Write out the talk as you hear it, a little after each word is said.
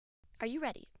Are you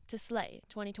ready to slay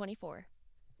 2024?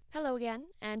 Hello again,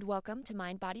 and welcome to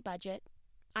Mind Body Budget.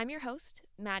 I'm your host,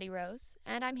 Maddie Rose,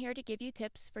 and I'm here to give you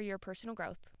tips for your personal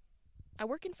growth. I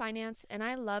work in finance, and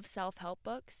I love self-help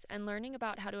books and learning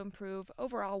about how to improve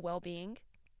overall well-being.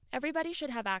 Everybody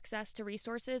should have access to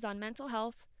resources on mental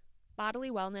health, bodily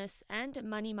wellness, and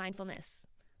money mindfulness.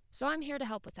 So I'm here to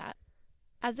help with that.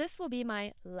 As this will be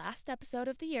my last episode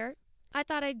of the year, I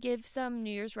thought I'd give some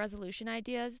New Year's resolution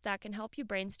ideas that can help you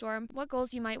brainstorm what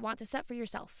goals you might want to set for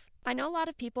yourself. I know a lot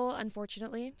of people,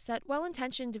 unfortunately, set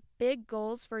well-intentioned big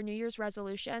goals for New Year's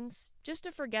resolutions just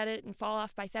to forget it and fall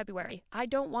off by February. I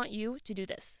don't want you to do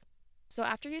this. So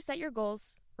after you set your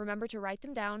goals, remember to write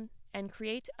them down and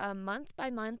create a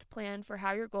month-by-month plan for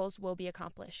how your goals will be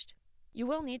accomplished. You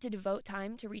will need to devote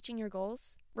time to reaching your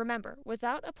goals. Remember,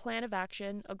 without a plan of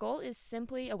action, a goal is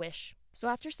simply a wish. So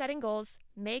after setting goals,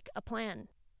 make a plan.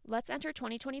 Let's enter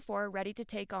 2024 ready to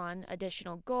take on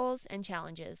additional goals and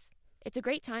challenges. It's a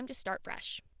great time to start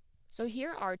fresh. So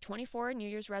here are 24 New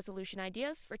Year's resolution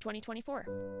ideas for 2024.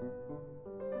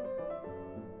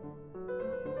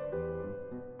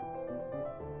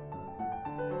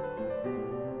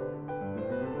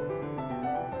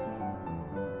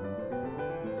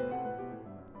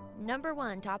 Number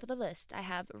 1, top of the list, I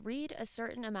have read a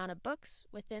certain amount of books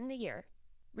within the year.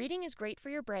 Reading is great for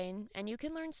your brain, and you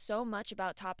can learn so much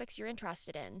about topics you're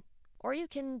interested in. Or you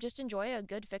can just enjoy a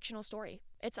good fictional story.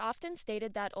 It's often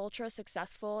stated that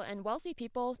ultra-successful and wealthy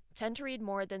people tend to read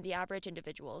more than the average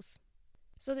individuals.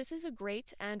 So this is a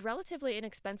great and relatively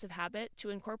inexpensive habit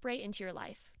to incorporate into your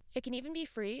life. It can even be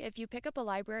free if you pick up a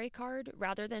library card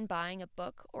rather than buying a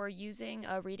book or using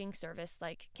a reading service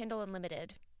like Kindle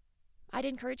Unlimited. I'd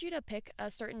encourage you to pick a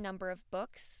certain number of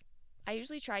books. I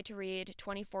usually try to read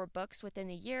 24 books within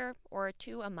the year or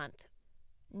 2 a month.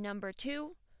 Number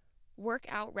 2, work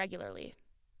out regularly.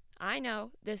 I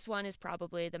know this one is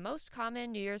probably the most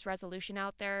common New Year's resolution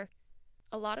out there.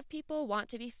 A lot of people want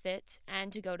to be fit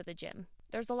and to go to the gym.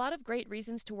 There's a lot of great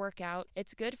reasons to work out.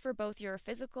 It's good for both your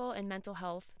physical and mental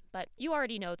health, but you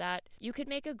already know that. You could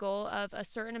make a goal of a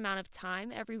certain amount of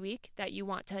time every week that you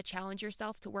want to challenge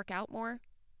yourself to work out more.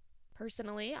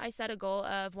 Personally, I set a goal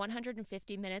of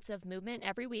 150 minutes of movement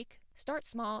every week. Start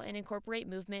small and incorporate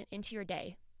movement into your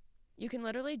day. You can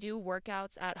literally do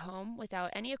workouts at home without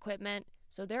any equipment,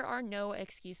 so there are no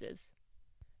excuses.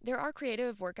 There are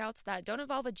creative workouts that don't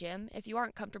involve a gym if you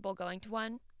aren't comfortable going to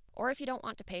one, or if you don't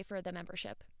want to pay for the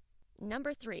membership.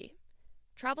 Number 3,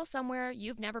 travel somewhere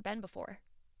you've never been before.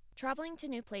 Traveling to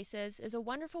new places is a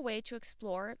wonderful way to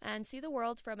explore and see the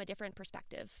world from a different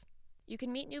perspective. You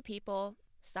can meet new people,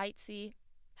 sightsee,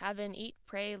 have an eat,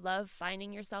 pray, love,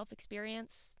 finding yourself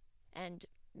experience, and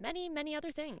many, many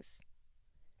other things.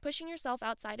 Pushing yourself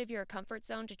outside of your comfort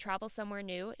zone to travel somewhere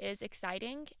new is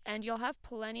exciting, and you'll have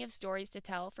plenty of stories to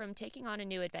tell from taking on a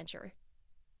new adventure.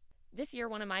 This year,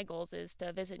 one of my goals is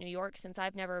to visit New York since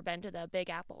I've never been to the Big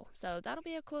Apple, so that'll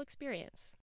be a cool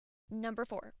experience. Number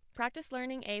 4, practice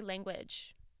learning a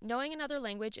language. Knowing another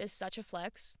language is such a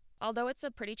flex, although it's a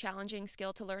pretty challenging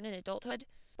skill to learn in adulthood,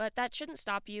 but that shouldn't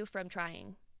stop you from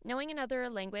trying. Knowing another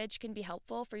language can be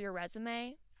helpful for your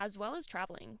resume, as well as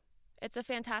traveling. It's a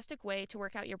fantastic way to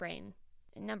work out your brain.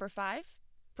 Number 5,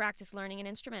 practice learning an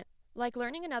instrument. Like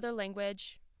learning another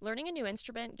language, learning a new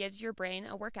instrument gives your brain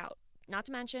a workout. Not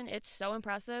to mention, it's so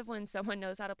impressive when someone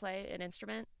knows how to play an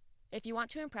instrument. If you want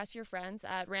to impress your friends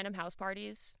at random house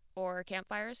parties or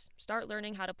campfires, start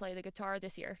learning how to play the guitar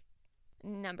this year.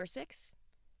 Number 6,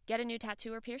 get a new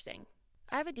tattoo or piercing.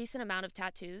 I have a decent amount of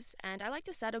tattoos, and I like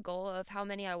to set a goal of how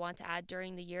many I want to add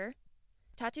during the year.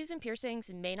 Tattoos and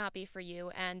piercings may not be for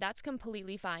you, and that's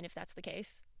completely fine if that's the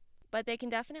case. But they can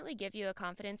definitely give you a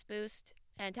confidence boost,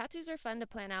 and tattoos are fun to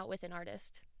plan out with an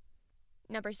artist.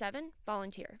 Number 7,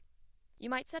 volunteer. You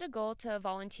might set a goal to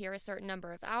volunteer a certain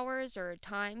number of hours or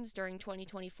times during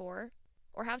 2024,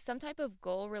 or have some type of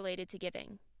goal related to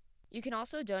giving. You can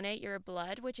also donate your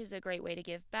blood, which is a great way to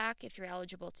give back if you're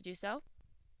eligible to do so.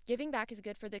 Giving back is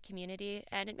good for the community,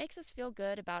 and it makes us feel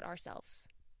good about ourselves.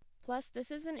 Plus,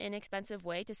 this is an inexpensive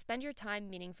way to spend your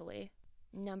time meaningfully.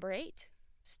 Number 8,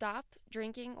 stop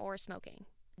drinking or smoking.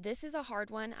 This is a hard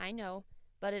one, I know,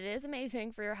 but it is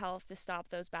amazing for your health to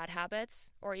stop those bad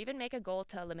habits, or even make a goal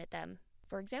to limit them.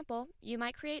 For example, you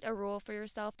might create a rule for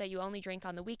yourself that you only drink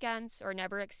on the weekends, or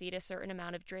never exceed a certain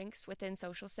amount of drinks within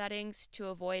social settings to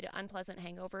avoid unpleasant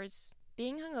hangovers.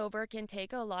 Being hungover can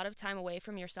take a lot of time away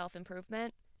from your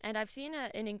self-improvement, and I've seen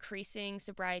an increasing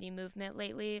sobriety movement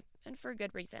lately, and for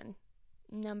good reason.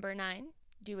 Number 9,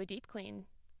 do a deep clean.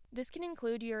 This can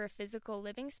include your physical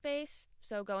living space,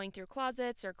 so going through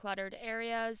closets or cluttered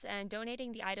areas and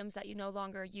donating the items that you no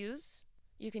longer use.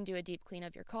 You can do a deep clean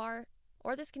of your car,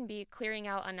 or this can be clearing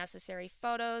out unnecessary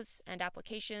photos and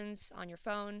applications on your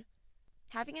phone.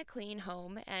 Having a clean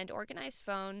home and organized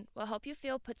phone will help you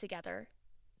feel put together.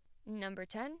 Number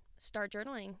 10, start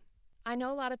journaling. I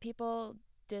know a lot of people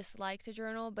dislike to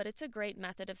journal, but it's a great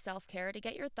method of self-care to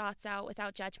get your thoughts out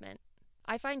without judgment.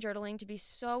 I find journaling to be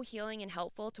so healing and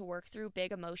helpful to work through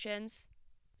big emotions.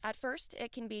 At first,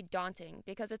 it can be daunting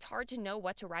because it's hard to know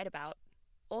what to write about.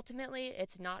 Ultimately,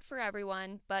 it's not for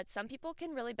everyone, but some people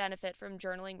can really benefit from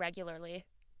journaling regularly.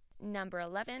 Number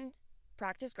 11,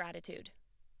 practice gratitude.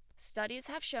 Studies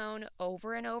have shown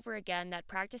over and over again that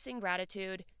practicing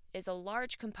gratitude is a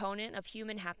large component of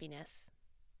human happiness.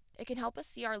 It can help us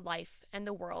see our life and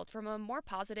the world from a more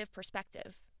positive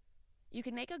perspective. You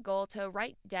can make a goal to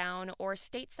write down or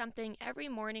state something every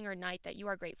morning or night that you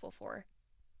are grateful for.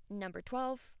 Number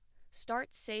 12, start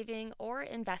saving or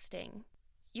investing.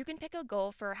 You can pick a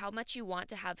goal for how much you want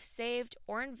to have saved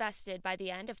or invested by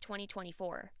the end of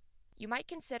 2024. You might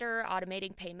consider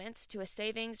automating payments to a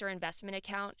savings or investment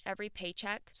account every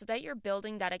paycheck so that you're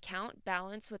building that account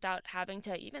balance without having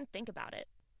to even think about it.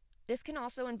 This can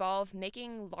also involve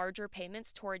making larger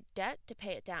payments toward debt to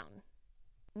pay it down.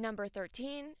 Number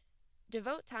 13,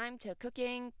 devote time to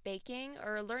cooking, baking,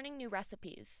 or learning new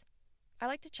recipes. I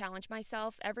like to challenge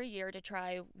myself every year to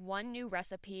try one new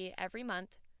recipe every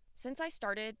month. Since I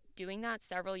started doing that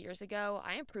several years ago,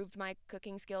 I improved my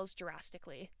cooking skills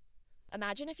drastically.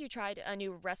 Imagine if you tried a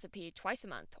new recipe twice a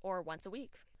month or once a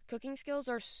week. Cooking skills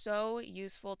are so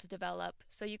useful to develop,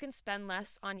 so you can spend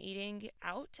less on eating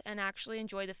out and actually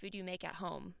enjoy the food you make at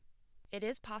home. It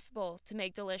is possible to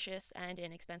make delicious and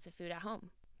inexpensive food at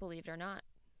home, believe it or not.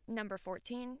 Number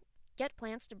 14, get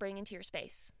plants to bring into your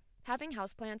space. Having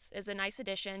houseplants is a nice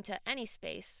addition to any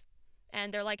space,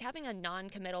 and they're like having a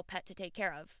non-committal pet to take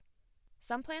care of.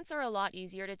 Some plants are a lot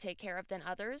easier to take care of than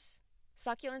others.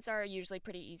 Succulents are usually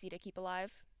pretty easy to keep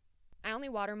alive. I only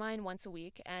water mine once a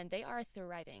week, and they are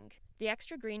thriving. The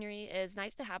extra greenery is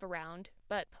nice to have around,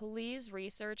 but please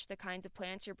research the kinds of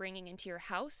plants you're bringing into your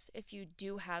house if you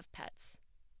do have pets.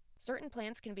 Certain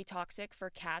plants can be toxic for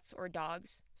cats or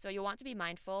dogs, so you'll want to be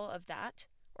mindful of that,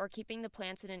 or keeping the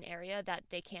plants in an area that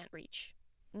they can't reach.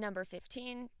 Number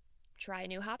 15, try a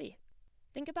new hobby.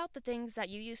 Think about the things that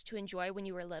you used to enjoy when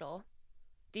you were little.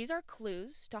 These are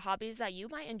clues to hobbies that you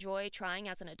might enjoy trying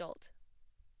as an adult.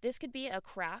 This could be a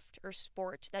craft or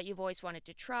sport that you've always wanted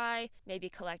to try, maybe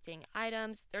collecting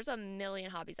items. There's a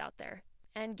million hobbies out there.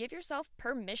 And give yourself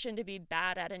permission to be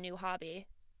bad at a new hobby.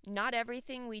 Not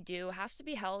everything we do has to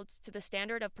be held to the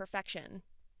standard of perfection.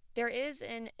 There is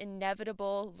an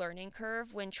inevitable learning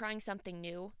curve when trying something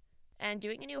new, and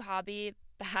doing a new hobby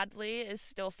badly is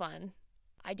still fun.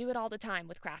 I do it all the time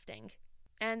with crafting.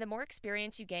 And the more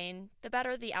experience you gain, the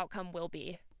better the outcome will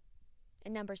be.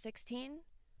 And number 16,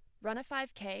 run a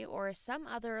 5K or some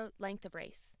other length of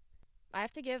race. I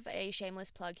have to give a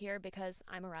shameless plug here because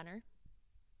I'm a runner.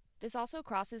 This also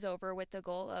crosses over with the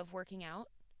goal of working out,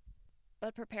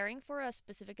 but preparing for a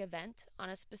specific event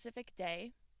on a specific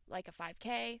day, like a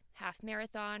 5K, half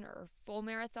marathon, or full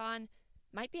marathon,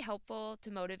 might be helpful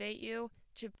to motivate you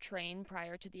to train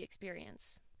prior to the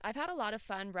experience. I've had a lot of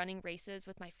fun running races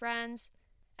with my friends,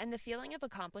 and the feeling of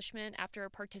accomplishment after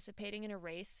participating in a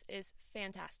race is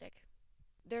fantastic.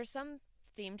 There's some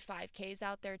themed 5Ks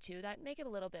out there too that make it a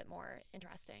little bit more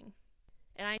interesting.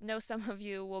 And I know some of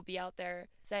you will be out there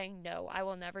saying, no, I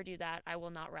will never do that. I will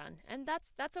not run. And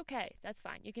that's okay. That's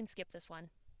fine. You can skip this one.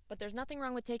 But there's nothing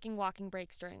wrong with taking walking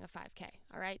breaks during a 5K,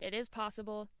 all right? It is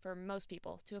possible for most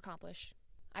people to accomplish.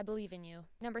 I believe in you.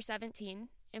 Number 17,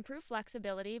 improve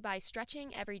flexibility by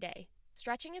stretching every day.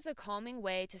 Stretching is a calming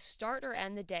way to start or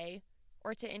end the day,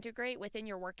 or to integrate within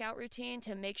your workout routine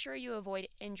to make sure you avoid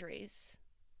injuries.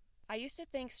 I used to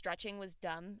think stretching was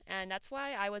dumb, and that's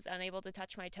why I was unable to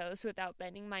touch my toes without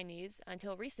bending my knees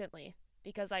until recently,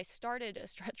 because I started a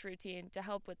stretch routine to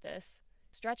help with this.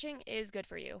 Stretching is good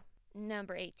for you.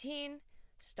 Number 18,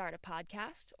 start a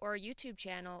podcast or YouTube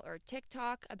channel or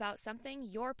TikTok about something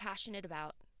you're passionate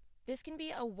about. This can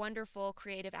be a wonderful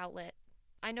creative outlet.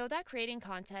 I know that creating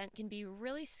content can be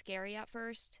really scary at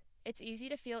first. It's easy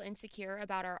to feel insecure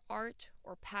about our art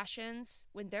or passions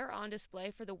when they're on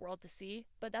display for the world to see,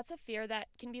 but that's a fear that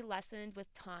can be lessened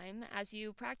with time as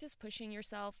you practice pushing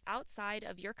yourself outside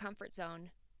of your comfort zone.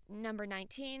 Number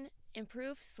 19,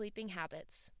 improve sleeping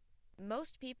habits.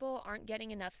 Most people aren't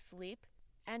getting enough sleep,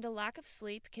 and a lack of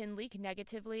sleep can leak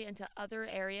negatively into other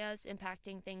areas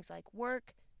impacting things like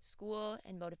work, school,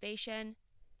 and motivation.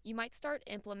 You might start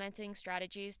implementing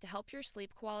strategies to help your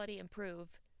sleep quality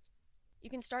improve. You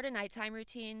can start a nighttime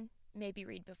routine, maybe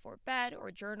read before bed or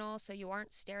journal so you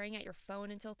aren't staring at your phone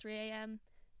until 3 a.m.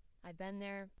 I've been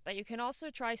there. But you can also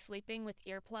try sleeping with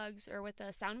earplugs or with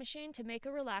a sound machine to make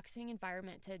a relaxing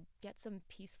environment to get some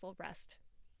peaceful rest.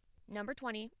 Number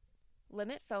 20,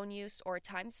 limit phone use or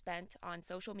time spent on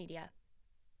social media.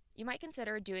 You might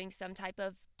consider doing some type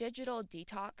of digital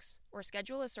detox or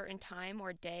schedule a certain time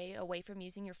or day away from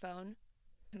using your phone.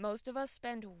 Most of us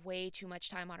spend way too much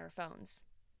time on our phones.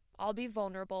 I'll be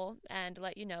vulnerable and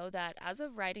let you know that as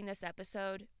of writing this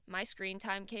episode, my screen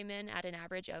time came in at an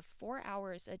average of 4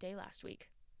 hours a day last week.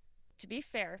 To be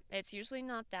fair, it's usually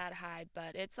not that high,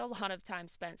 but it's a lot of time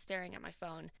spent staring at my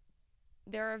phone.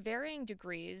 There are varying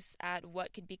degrees at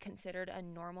what could be considered a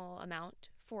normal amount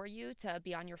for you to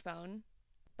be on your phone,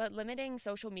 but limiting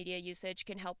social media usage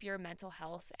can help your mental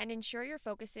health and ensure you're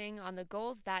focusing on the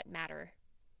goals that matter.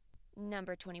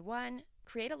 Number 21,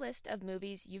 create a list of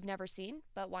movies you've never seen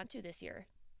but want to this year.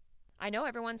 I know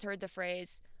everyone's heard the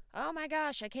phrase, "Oh my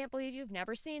gosh, I can't believe you've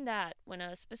never seen that," when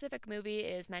a specific movie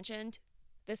is mentioned.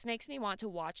 This makes me want to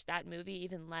watch that movie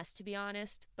even less, to be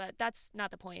honest, but that's not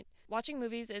the point. Watching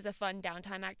movies is a fun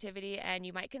downtime activity, and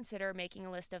you might consider making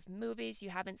a list of movies you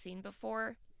haven't seen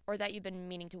before or that you've been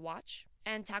meaning to watch,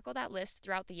 and tackle that list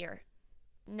throughout the year.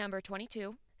 Number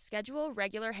 22, schedule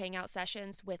regular hangout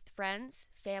sessions with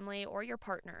friends, family, or your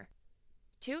partner.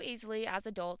 Too easily as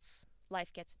adults,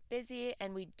 life gets busy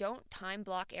and we don't time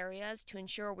block areas to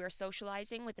ensure we're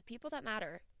socializing with the people that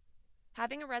matter.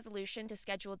 Having a resolution to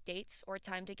schedule dates or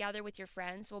time together with your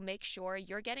friends will make sure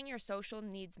you're getting your social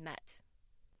needs met.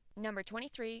 Number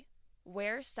 23,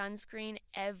 wear sunscreen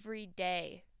every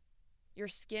day. Your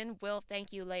skin will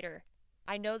thank you later.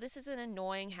 I know this is an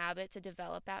annoying habit to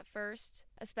develop at first,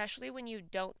 especially when you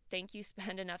don't think you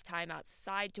spend enough time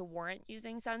outside to warrant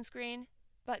using sunscreen.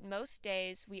 But most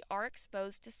days we are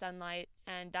exposed to sunlight,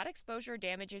 and that exposure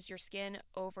damages your skin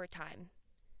over time.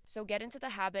 So get into the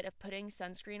habit of putting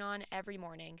sunscreen on every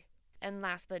morning. And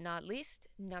last but not least,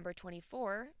 number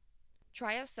 24,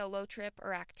 try a solo trip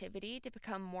or activity to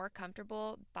become more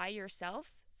comfortable by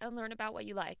yourself and learn about what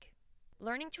you like.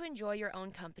 Learning to enjoy your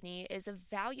own company is a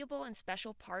valuable and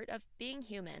special part of being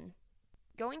human.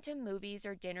 Going to movies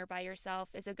or dinner by yourself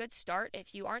is a good start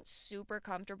if you aren't super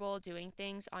comfortable doing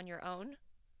things on your own.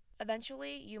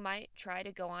 Eventually, you might try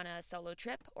to go on a solo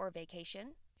trip or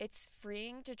vacation. It's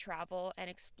freeing to travel and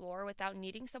explore without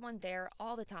needing someone there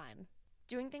all the time.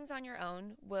 Doing things on your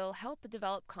own will help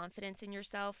develop confidence in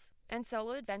yourself, and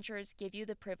solo adventures give you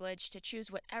the privilege to choose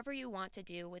whatever you want to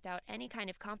do without any kind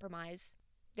of compromise.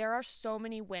 There are so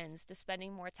many wins to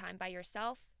spending more time by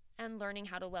yourself and learning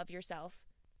how to love yourself.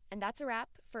 And that's a wrap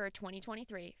for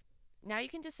 2023. Now you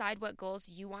can decide what goals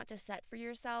you want to set for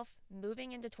yourself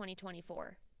moving into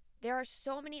 2024. There are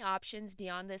so many options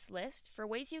beyond this list for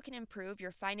ways you can improve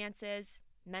your finances,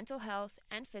 mental health,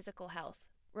 and physical health.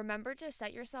 Remember to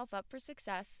set yourself up for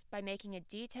success by making a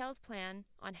detailed plan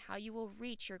on how you will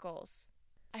reach your goals.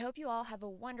 I hope you all have a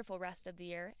wonderful rest of the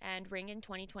year and ring in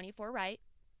 2024 right.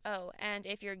 Oh, and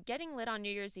if you're getting lit on New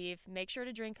Year's Eve, make sure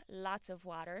to drink lots of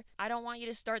water. I don't want you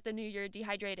to start the new year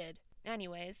dehydrated.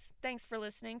 Anyways, thanks for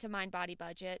listening to Mind Body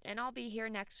Budget, and I'll be here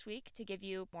next week to give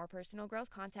you more personal growth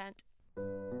content.